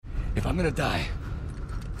I'm gonna die.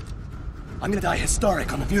 I'm gonna die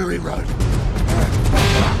historic on the Fury Road.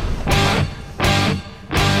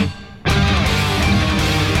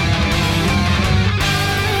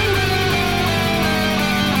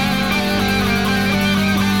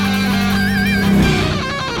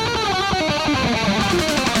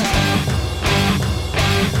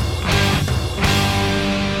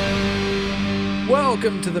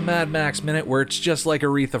 Welcome to the Mad Max Minute, where it's just like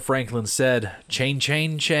Aretha Franklin said, chain,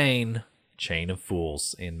 chain, chain. Chain of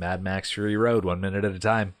fools in Mad Max Fury Road, 1 minute at a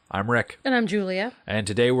time. I'm Rick. And I'm Julia. And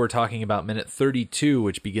today we're talking about minute 32,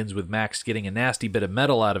 which begins with Max getting a nasty bit of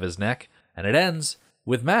metal out of his neck, and it ends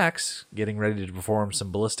with Max getting ready to perform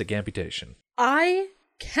some ballistic amputation. I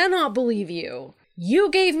cannot believe you. You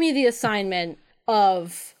gave me the assignment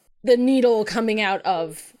of the needle coming out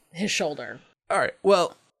of his shoulder. All right,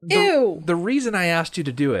 well, Ew! The reason I asked you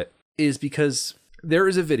to do it is because there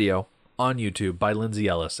is a video on YouTube by Lindsay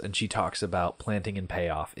Ellis, and she talks about planting and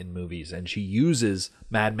payoff in movies, and she uses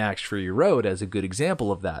Mad Max Fury Road as a good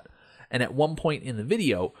example of that. And at one point in the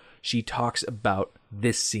video, she talks about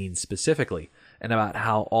this scene specifically, and about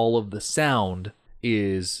how all of the sound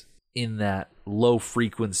is in that low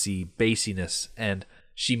frequency bassiness, and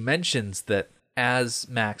she mentions that as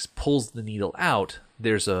Max pulls the needle out,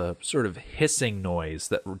 there's a sort of hissing noise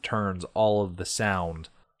that returns all of the sound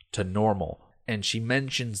to normal. And she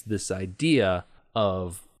mentions this idea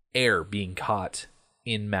of air being caught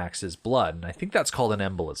in Max's blood. And I think that's called an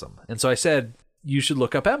embolism. And so I said, you should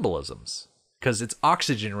look up embolisms because it's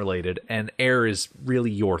oxygen related and air is really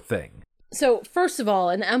your thing. So, first of all,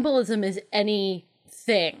 an embolism is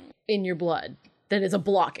anything in your blood that is a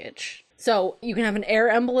blockage. So you can have an air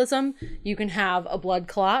embolism, you can have a blood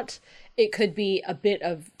clot, it could be a bit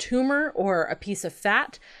of tumor or a piece of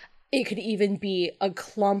fat, it could even be a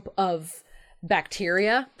clump of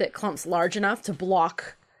bacteria that clumps large enough to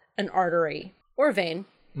block an artery or vein.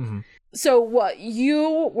 Mm-hmm. So what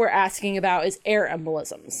you were asking about is air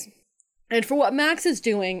embolisms. And for what Max is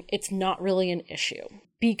doing, it's not really an issue.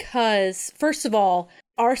 Because, first of all,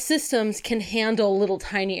 our systems can handle little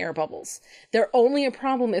tiny air bubbles. They're only a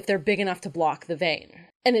problem if they're big enough to block the vein.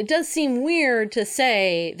 And it does seem weird to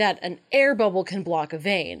say that an air bubble can block a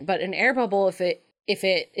vein, but an air bubble, if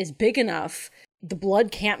it is big enough, the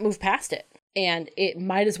blood can't move past it. And it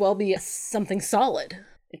might as well be something solid.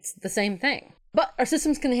 It's the same thing. But our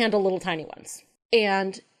systems can handle little tiny ones.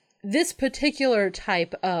 And this particular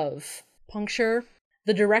type of puncture,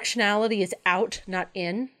 the directionality is out, not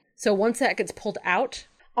in. So once that gets pulled out,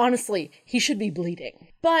 honestly, he should be bleeding.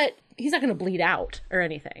 But he's not going to bleed out or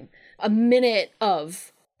anything. A minute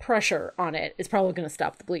of pressure on it is probably going to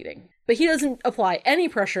stop the bleeding. But he doesn't apply any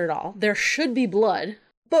pressure at all. There should be blood.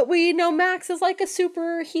 But we know Max is like a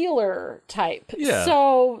super healer type. Yeah.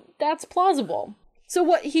 So that's plausible. So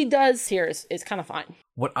what he does here is kind of fine.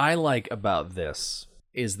 What I like about this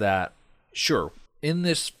is that, sure, in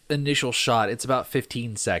this initial shot, it's about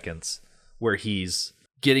 15 seconds where he's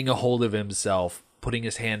getting a hold of himself, putting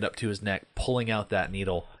his hand up to his neck, pulling out that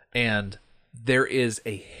needle. And there is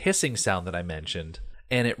a hissing sound that I mentioned.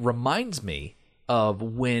 And it reminds me of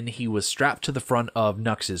when he was strapped to the front of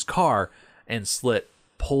Nux's car and Slit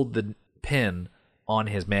pulled the pin on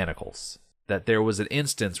his manacles. That there was an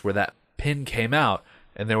instance where that pin came out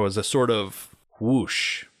and there was a sort of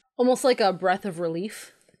whoosh. Almost like a breath of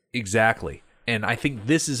relief. Exactly. And I think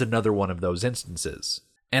this is another one of those instances.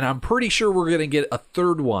 And I'm pretty sure we're going to get a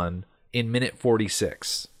third one in minute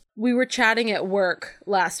 46. We were chatting at work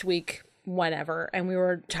last week, whenever, and we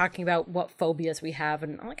were talking about what phobias we have.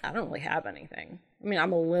 And I'm like, I don't really have anything. I mean,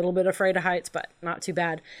 I'm a little bit afraid of heights, but not too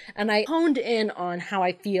bad. And I honed in on how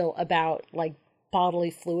I feel about like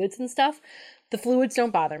bodily fluids and stuff. The fluids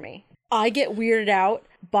don't bother me. I get weirded out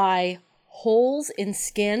by holes in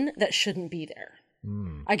skin that shouldn't be there.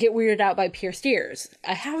 I get weirded out by pierced ears.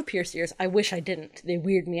 I have pierced ears. I wish I didn't. They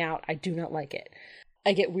weird me out. I do not like it.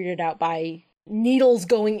 I get weirded out by needles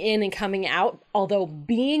going in and coming out, although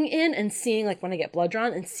being in and seeing, like when I get blood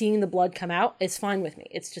drawn and seeing the blood come out is fine with me.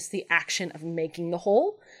 It's just the action of making the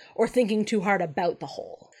hole or thinking too hard about the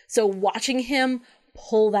hole. So watching him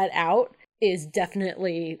pull that out is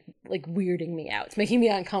definitely like weirding me out. It's making me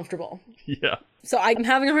uncomfortable. Yeah. So I'm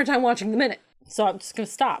having a hard time watching the minute. So I'm just going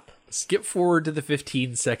to stop. Skip forward to the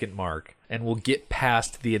 15-second mark, and we'll get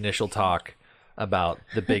past the initial talk about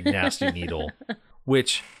the big nasty needle,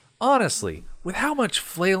 which, honestly, with how much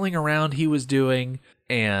flailing around he was doing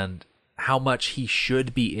and how much he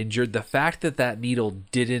should be injured, the fact that that needle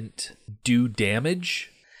didn't do damage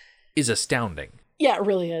is astounding. Yeah, it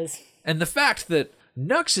really is. And the fact that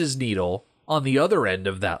Nux's needle on the other end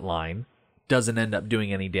of that line doesn't end up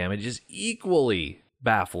doing any damage is equally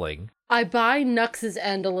baffling. I buy Nux's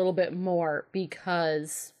end a little bit more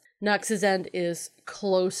because Nux's end is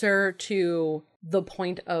closer to the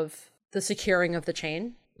point of the securing of the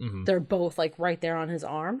chain. Mm-hmm. They're both like right there on his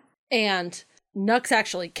arm. And Nux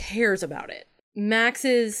actually cares about it.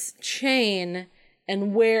 Max's chain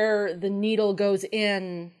and where the needle goes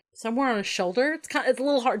in somewhere on his shoulder. It's a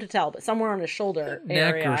little hard to tell, but somewhere on his shoulder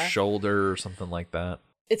area. Neck or shoulder or something like that.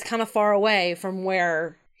 It's kind of far away from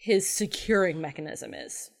where his securing mechanism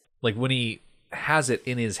is. Like when he has it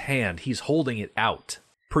in his hand, he's holding it out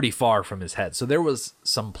pretty far from his head. So there was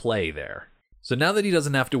some play there. So now that he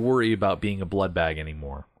doesn't have to worry about being a blood bag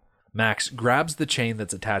anymore, Max grabs the chain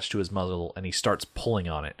that's attached to his muzzle and he starts pulling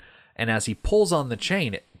on it. And as he pulls on the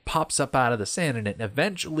chain, it pops up out of the sand and it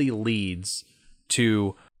eventually leads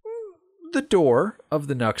to the door of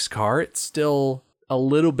the Nux car. It's still a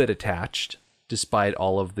little bit attached, despite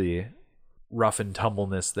all of the rough and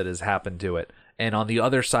tumbleness that has happened to it. And on the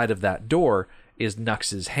other side of that door is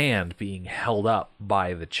Nux's hand being held up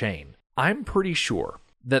by the chain. I'm pretty sure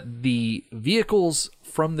that the vehicles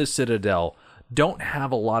from the Citadel don't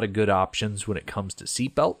have a lot of good options when it comes to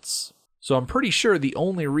seatbelts. So I'm pretty sure the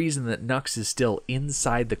only reason that Nux is still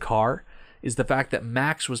inside the car is the fact that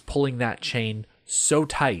Max was pulling that chain so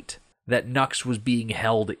tight that Nux was being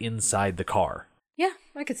held inside the car. Yeah,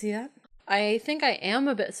 I could see that. I think I am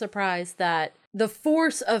a bit surprised that the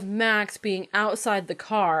force of Max being outside the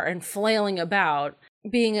car and flailing about,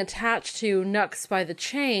 being attached to Nux by the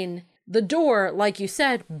chain, the door, like you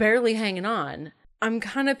said, barely hanging on. I'm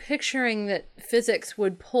kind of picturing that physics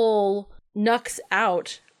would pull Nux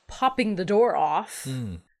out, popping the door off.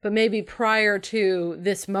 But maybe prior to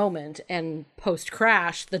this moment and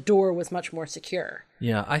post-crash, the door was much more secure.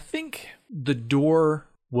 Yeah, I think the door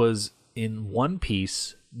was in one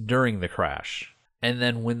piece during the crash. And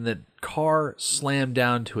then when the car slammed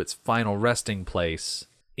down to its final resting place,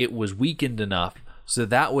 it was weakened enough so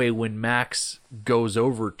that way when Max goes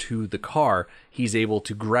over to the car, he's able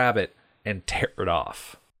to grab it and tear it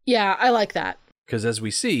off. Yeah, I like that. Because as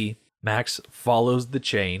we see, Max follows the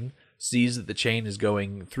chain, sees that the chain is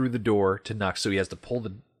going through the door to Nux, so he has to pull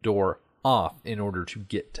the door off in order to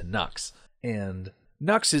get to Nux. And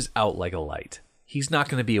Nux is out like a light. He's not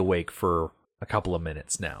going to be awake for a couple of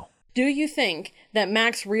minutes now. Do you think that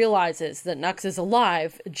Max realizes that Nux is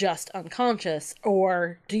alive, just unconscious,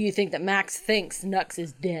 or do you think that Max thinks Nux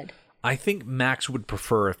is dead? I think Max would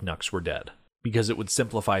prefer if Nux were dead, because it would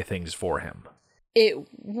simplify things for him. It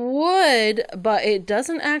would, but it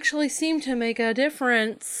doesn't actually seem to make a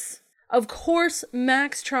difference. Of course,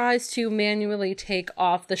 Max tries to manually take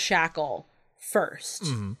off the shackle first,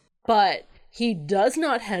 but he does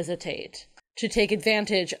not hesitate to take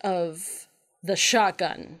advantage of the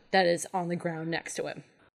shotgun that is on the ground next to him.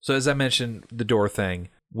 So as I mentioned, the door thing,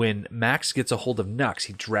 when Max gets a hold of Nux,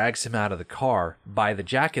 he drags him out of the car by the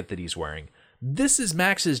jacket that he's wearing. This is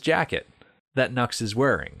Max's jacket that Nux is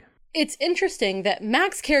wearing. It's interesting that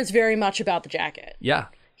Max cares very much about the jacket. Yeah.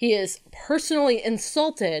 He is personally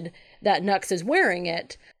insulted that Nux is wearing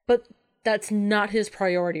it, but that's not his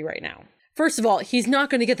priority right now. First of all, he's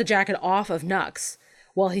not going to get the jacket off of Nux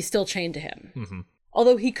while he's still chained to him.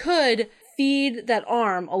 Although he could feed that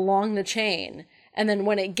arm along the chain, and then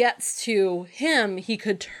when it gets to him, he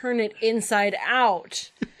could turn it inside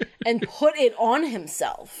out and put it on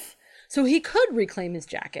himself. So he could reclaim his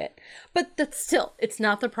jacket, but that's still, it's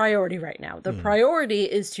not the priority right now. The priority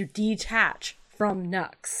is to detach from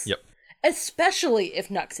Nux. Yep. Especially if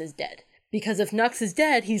Nux is dead. Because if Nux is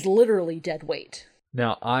dead, he's literally dead weight.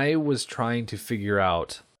 Now, I was trying to figure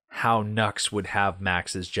out how Nux would have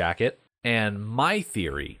Max's jacket, and my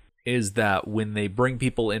theory is that when they bring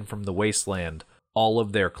people in from the wasteland, all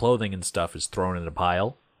of their clothing and stuff is thrown in a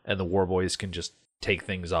pile, and the war boys can just take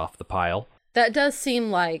things off the pile. That does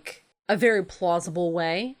seem like a very plausible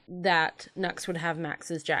way that Nux would have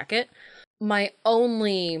Max's jacket. My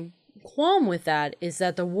only qualm with that is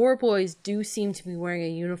that the war boys do seem to be wearing a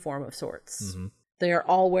uniform of sorts. They are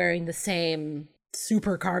all wearing the same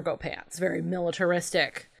super cargo pants, very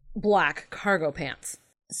militaristic black cargo pants.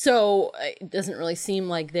 So it doesn't really seem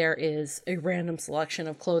like there is a random selection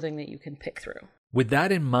of clothing that you can pick through. With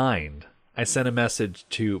that in mind, I sent a message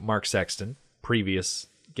to Mark Sexton, previous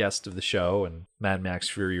guest of the show and Mad Max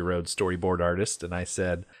Fury Road storyboard artist, and I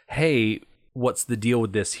said, hey, what's the deal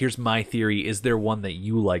with this? Here's my theory. Is there one that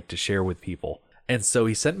you like to share with people? And so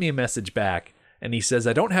he sent me a message back, and he says,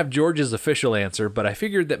 I don't have George's official answer, but I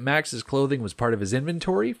figured that Max's clothing was part of his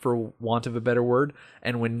inventory, for want of a better word,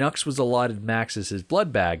 and when Nux was allotted Max as his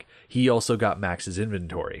blood bag, he also got Max's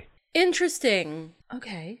inventory. Interesting.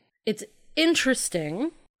 Okay. It's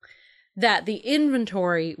interesting that the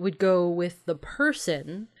inventory would go with the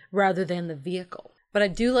person rather than the vehicle. But I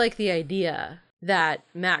do like the idea that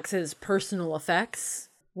Max's personal effects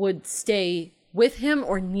would stay with him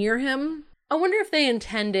or near him. I wonder if they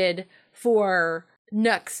intended for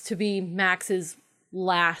Nux to be Max's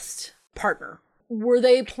last partner. Were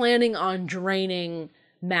they planning on draining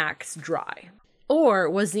Max dry? Or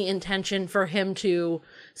was the intention for him to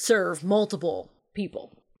serve multiple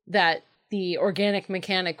people? That the organic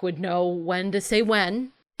mechanic would know when to say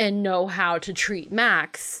when and know how to treat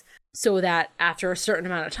Max so that after a certain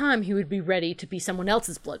amount of time, he would be ready to be someone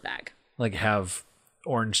else's blood bag. Like have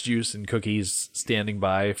orange juice and cookies standing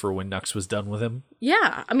by for when Nux was done with him.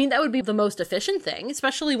 Yeah, I mean, that would be the most efficient thing,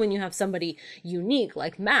 especially when you have somebody unique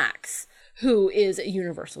like Max, who is a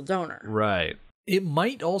universal donor. Right. It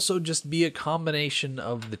might also just be a combination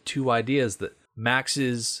of the two ideas that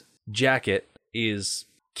Max's jacket is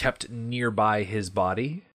kept nearby his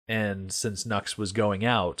body, and since Nux was going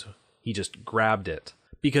out, he just grabbed it.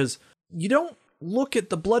 Because you don't look at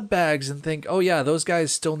the blood bags and think, oh yeah, those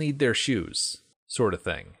guys still need their shoes, sort of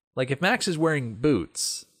thing. Like if Max is wearing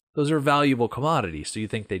boots, those are valuable commodities, so you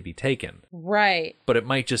think they'd be taken. Right. But it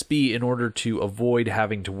might just be in order to avoid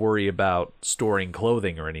having to worry about storing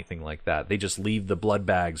clothing or anything like that. They just leave the blood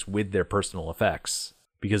bags with their personal effects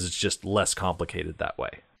because it's just less complicated that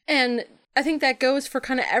way. And I think that goes for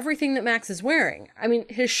kind of everything that Max is wearing. I mean,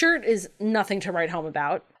 his shirt is nothing to write home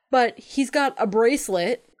about, but he's got a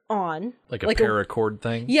bracelet on. Like a paracord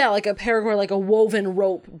thing? Yeah, like a paracord, like a woven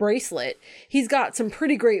rope bracelet. He's got some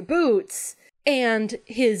pretty great boots. And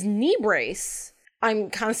his knee brace,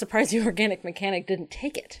 I'm kind of surprised the organic mechanic didn't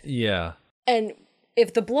take it. Yeah. And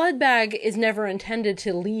if the blood bag is never intended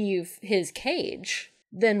to leave his cage,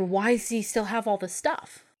 then why does he still have all this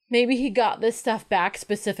stuff? Maybe he got this stuff back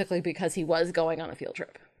specifically because he was going on a field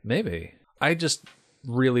trip. Maybe. I just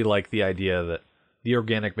really like the idea that the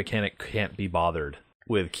organic mechanic can't be bothered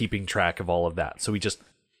with keeping track of all of that. So we just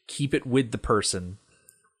keep it with the person,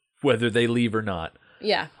 whether they leave or not.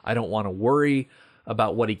 Yeah. I don't want to worry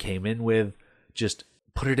about what he came in with. Just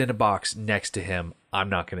put it in a box next to him. I'm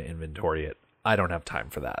not going to inventory it. I don't have time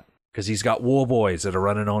for that. Because he's got wool boys that are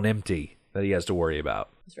running on empty that he has to worry about.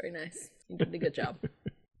 That's very nice. You did a good job.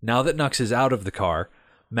 Now that Nux is out of the car,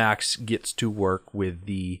 Max gets to work with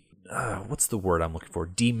the, what's the word I'm looking for?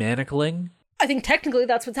 Demanacling? I think technically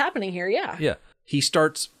that's what's happening here, yeah. Yeah. He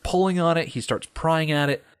starts pulling on it. He starts prying at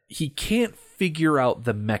it. He can't figure out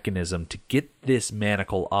the mechanism to get this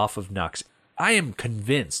manacle off of Nux. I am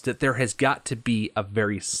convinced that there has got to be a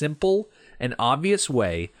very simple and obvious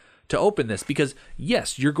way to open this because,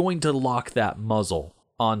 yes, you're going to lock that muzzle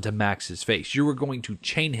onto Max's face. You are going to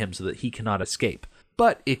chain him so that he cannot escape.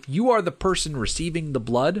 But if you are the person receiving the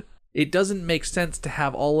blood, it doesn't make sense to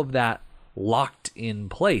have all of that locked in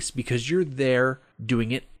place because you're there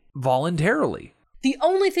doing it voluntarily. The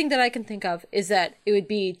only thing that I can think of is that it would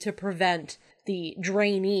be to prevent the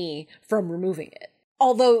drainee from removing it.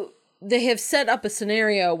 Although they have set up a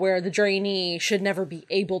scenario where the drainee should never be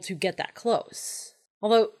able to get that close.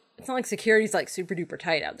 Although it's not like security's like super duper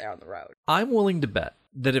tight out there on the road. I'm willing to bet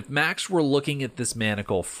that if Max were looking at this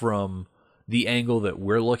manacle from the angle that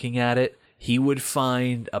we're looking at it, he would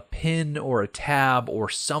find a pin or a tab or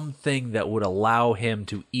something that would allow him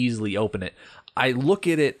to easily open it. I look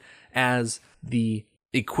at it as the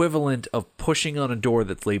equivalent of pushing on a door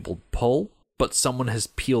that's labeled pull, but someone has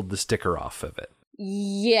peeled the sticker off of it.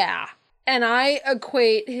 Yeah. And I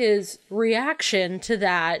equate his reaction to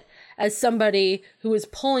that as somebody who is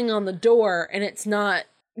pulling on the door and it's not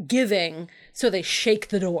giving, so they shake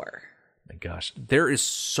the door. My gosh, there is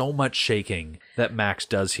so much shaking that Max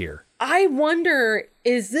does here. I wonder,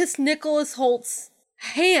 is this Nicholas Holt's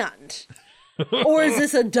hand? Or is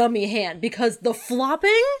this a dummy hand? Because the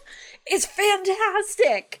flopping is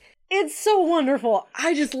fantastic. It's so wonderful.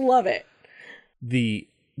 I just love it. The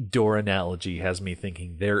door analogy has me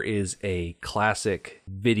thinking there is a classic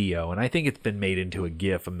video, and I think it's been made into a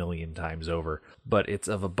GIF a million times over, but it's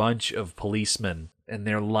of a bunch of policemen, and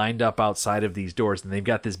they're lined up outside of these doors, and they've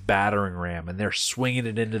got this battering ram, and they're swinging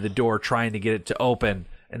it into the door, trying to get it to open,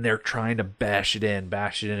 and they're trying to bash it in,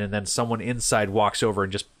 and then someone inside walks over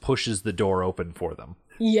and just pushes the door open for them.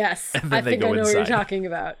 Yes, I think I know what you're talking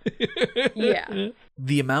about. Yeah.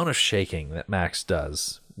 The amount of shaking that Max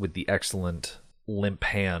does with the excellent limp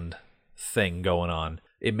hand thing going on,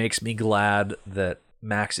 it makes me glad that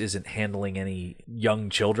Max isn't handling any young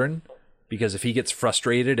children, because if he gets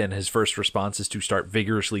frustrated and his first response is to start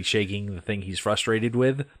vigorously shaking the thing he's frustrated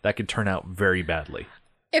with, that could turn out very badly.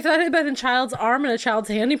 If that had been a child's arm and a child's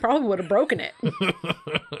hand, he probably would have broken it.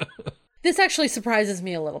 This actually surprises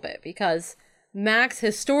me a little bit because Max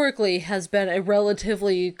historically has been a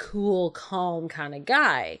relatively cool, calm kind of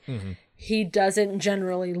guy. He doesn't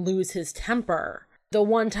generally lose his temper. The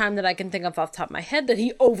one time that I can think of off the top of my head that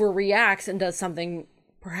he overreacts and does something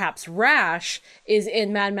perhaps rash is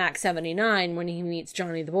in Mad Max 79 when he meets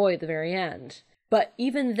Johnny the Boy at the very end. But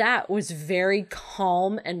even that was very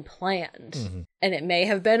calm and planned. And it may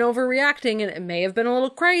have been overreacting and it may have been a little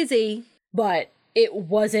crazy, but it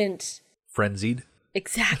wasn't... Frenzied?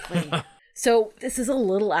 Exactly. So this is a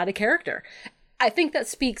little out of character. I think that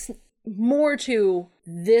speaks more to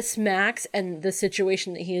this Max and the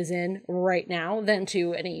situation that he is in right now than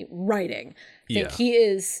to any writing. I think he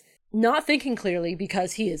is not thinking clearly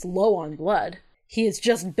because he is low on blood. He has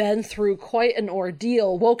just been through quite an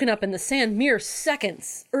ordeal, woken up in the sand mere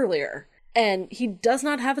seconds earlier, and he does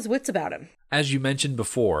not have his wits about him. As you mentioned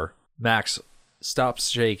before, Max stops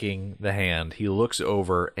shaking the hand. He looks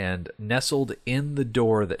over, and nestled in the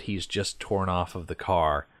door that he's just torn off of the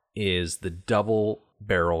car is the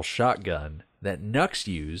double-barrel shotgun that Nux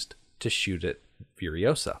used to shoot at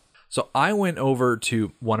Furiosa. So I went over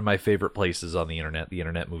to one of my favorite places on the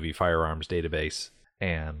Internet Movie Firearms Database,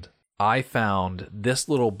 and I found this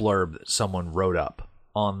little blurb that someone wrote up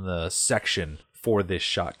on the section for this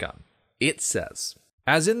shotgun. It says,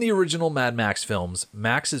 as in the original Mad Max films,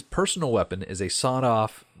 Max's personal weapon is a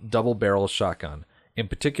sawed-off double-barrel shotgun. In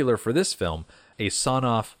particular for this film, a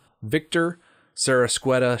sawn-off Victor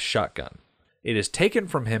Sarasqueta shotgun. It is taken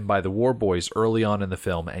from him by the War Boys early on in the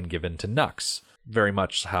film and given to Nux. Very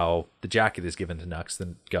much how the jacket is given to Nux,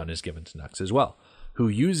 the gun is given to Nux as well, who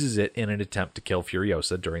uses it in an attempt to kill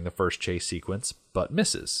Furiosa during the first chase sequence, but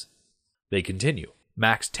misses. They continue.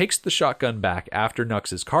 Max takes the shotgun back after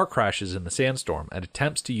Nux's car crashes in the sandstorm and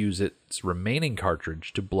attempts to use its remaining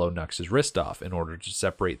cartridge to blow Nux's wrist off in order to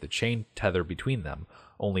separate the chain tether between them,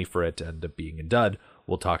 only for it to end up being a dud.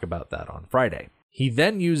 We'll talk about that on Friday. He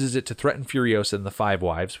then uses it to threaten Furiosa and the Five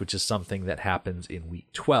Wives, which is something that happens in week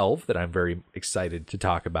 12 that I'm very excited to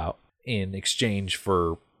talk about, in exchange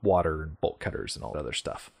for water and bolt cutters and all that other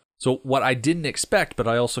stuff. So what I didn't expect, but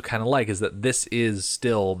I also kind of like, is that this is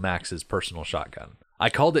still Max's personal shotgun. I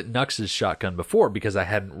called it Nux's shotgun before because I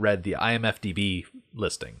hadn't read the IMFDB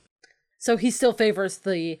listing. So he still favors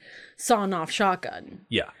the sawn-off shotgun.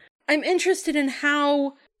 Yeah. I'm interested in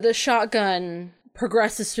how the shotgun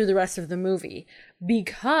progresses through the rest of the movie,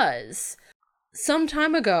 because some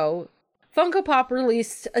time ago, Funko Pop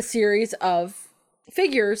released a series of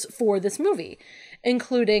figures for this movie,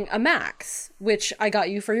 including a Max, which I got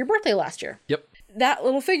you for your birthday last year. Yep. That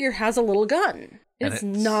little figure has a little gun. It's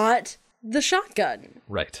not the shotgun.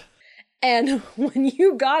 Right. And when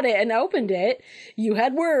you got it and opened it, you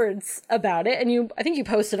had words about it, and I think you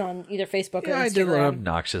posted on either Facebook or Instagram. I did an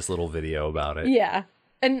obnoxious little video about it. Yeah.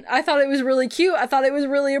 And I thought it was really cute. I thought it was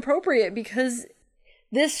really appropriate because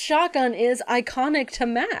this shotgun is iconic to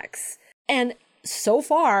Max. And so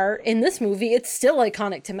far in this movie, it's still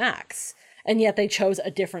iconic to Max. And yet they chose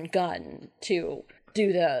a different gun to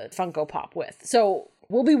do the Funko Pop with. So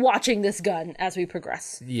we'll be watching this gun as we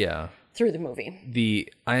progress through the movie.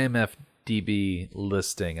 The IMFDB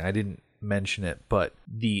listing, I didn't mention it, but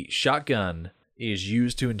the shotgun is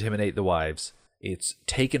used to intimidate the wives. It's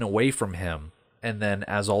taken away from him. And then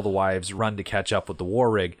as all the wives run to catch up with the war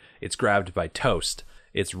rig, it's grabbed by Toast.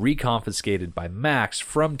 It's reconfiscated by Max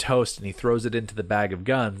from Toast, and he throws it into the bag of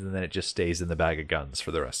guns, and then it just stays in the bag of guns for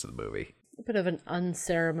the rest of the movie. A bit of an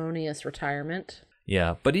unceremonious retirement.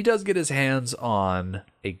 Yeah, but he does get his hands on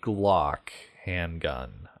a Glock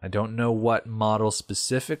handgun. I don't know what model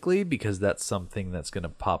specifically, because that's something that's going to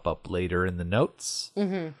pop up later in the notes.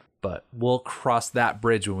 Mm-hmm. But we'll cross that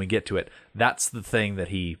bridge when we get to it. That's the thing that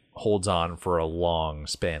he holds on for a long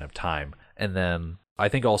span of time. And then I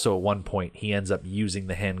think also at one point he ends up using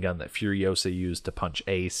the handgun that Furiosa used to punch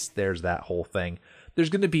Ace. There's that whole thing.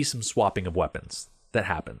 There's going to be some swapping of weapons that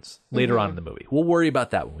happens later on in the movie. We'll worry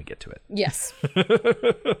about that when we get to it. Yes.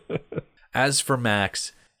 As for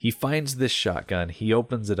Max, he finds this shotgun. He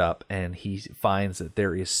opens it up and he finds that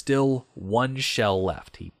there is still one shell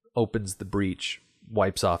left. He opens the breech,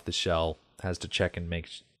 wipes off the shell, has to check and make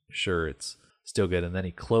sure it's still good, and then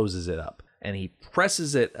he closes it up and he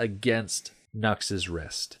presses it against Nux's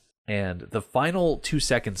wrist. And the final 2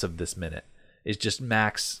 seconds of this minute is just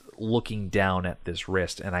Max looking down at this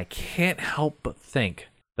wrist, and I can't help but think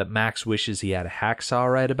that Max wishes he had a hacksaw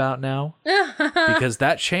right about now, because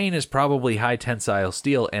that chain is probably high tensile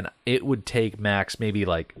steel, and it would take Max maybe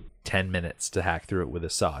like 10 minutes to hack through it with a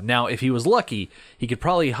saw. Now, if he was lucky, he could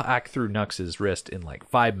probably hack through Nux's wrist in like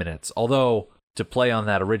 5 minutes, although to play on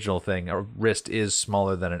that original thing, a wrist is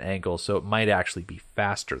smaller than an ankle, so it might actually be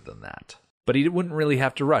faster than that. But he wouldn't really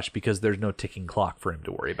have to rush because there's no ticking clock for him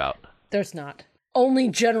to worry about. There's not. Only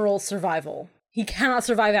general survival. He cannot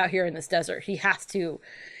survive out here in this desert. He has to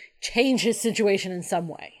change his situation in some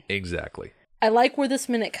way. Exactly. I like where this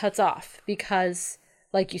minute cuts off because,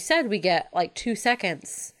 like you said, we get like 2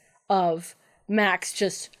 seconds of Max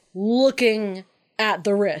just looking at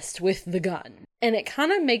the wrist with the gun. And it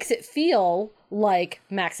kind of makes it feel like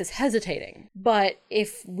Max is hesitating. But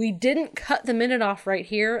if we didn't cut the minute off right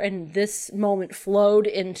here and this moment flowed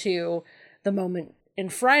into the moment in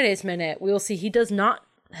Friday's minute, we will see he does not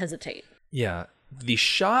hesitate. Yeah. The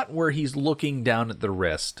shot where he's looking down at the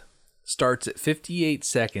wrist starts at 58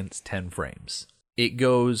 seconds, 10 frames. It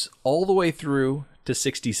goes all the way through to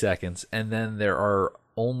 60 seconds, and then there are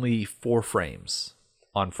only 4 frames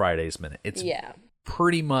on Friday's minute. It's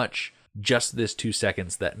pretty much just this 2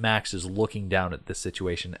 seconds that Max is looking down at this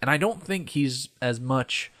situation. And I don't think he's as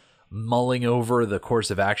much mulling over the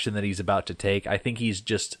course of action that he's about to take. I think he's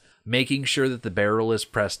just making sure that the barrel is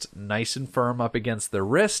pressed nice and firm up against the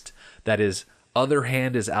wrist, that his other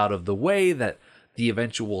hand is out of the way, that the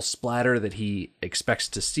eventual splatter that he expects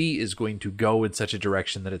to see is going to go in such a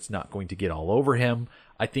direction that it's not going to get all over him.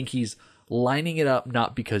 I think he's lining it up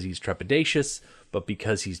not because he's trepidatious, but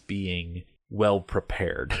because he's being well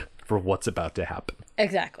prepared for what's about to happen.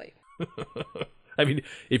 Exactly. I mean,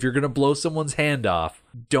 if you're going to blow someone's hand off,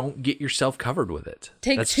 don't get yourself covered with it.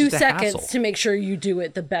 Take That's 2 just a seconds hassle. to make sure you do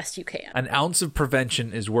it the best you can. An ounce of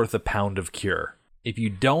prevention is worth a pound of cure. If you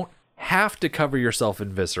don't have to cover yourself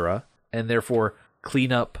in viscera and therefore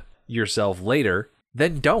clean up yourself later,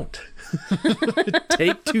 then don't.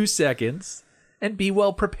 Take 2 seconds and be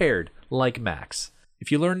well prepared, like Max.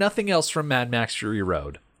 If you learn nothing else from Mad Max Fury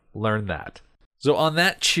Road, learn that. So on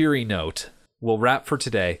that cheery note, we'll wrap for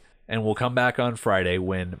today, and we'll come back on Friday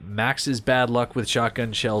when Max's bad luck with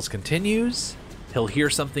shotgun shells continues. He'll hear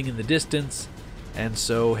something in the distance, and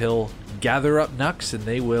so he'll gather up Nux and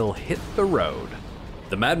they will hit the road.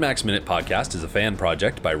 The Mad Max Minute podcast is a fan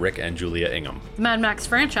project by Rick and Julia Ingham. The Mad Max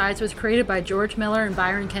franchise was created by George Miller and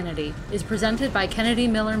Byron Kennedy, is presented by Kennedy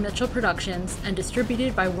Miller Mitchell Productions, and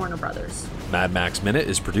distributed by Warner Brothers. Mad Max Minute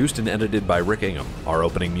is produced and edited by Rick Ingham. Our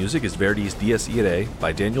opening music is Verdi's Dies Irae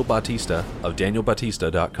by Daniel Bautista of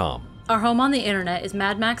danielbautista.com. Our home on the internet is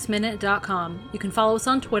madmaxminute.com. You can follow us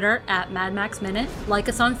on Twitter at madmaxminute, like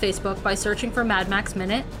us on Facebook by searching for Mad Max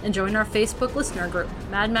Minute, and join our Facebook listener group,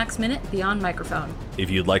 Mad Max Minute Beyond Microphone. If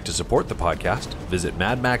you'd like to support the podcast, visit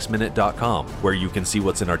madmaxminute.com, where you can see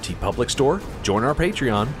what's in our TeePublic store, join our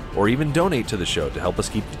Patreon, or even donate to the show to help us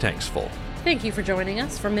keep the tanks full. Thank you for joining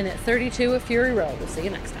us for minute 32 of Fury Road. We'll see you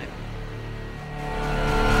next time.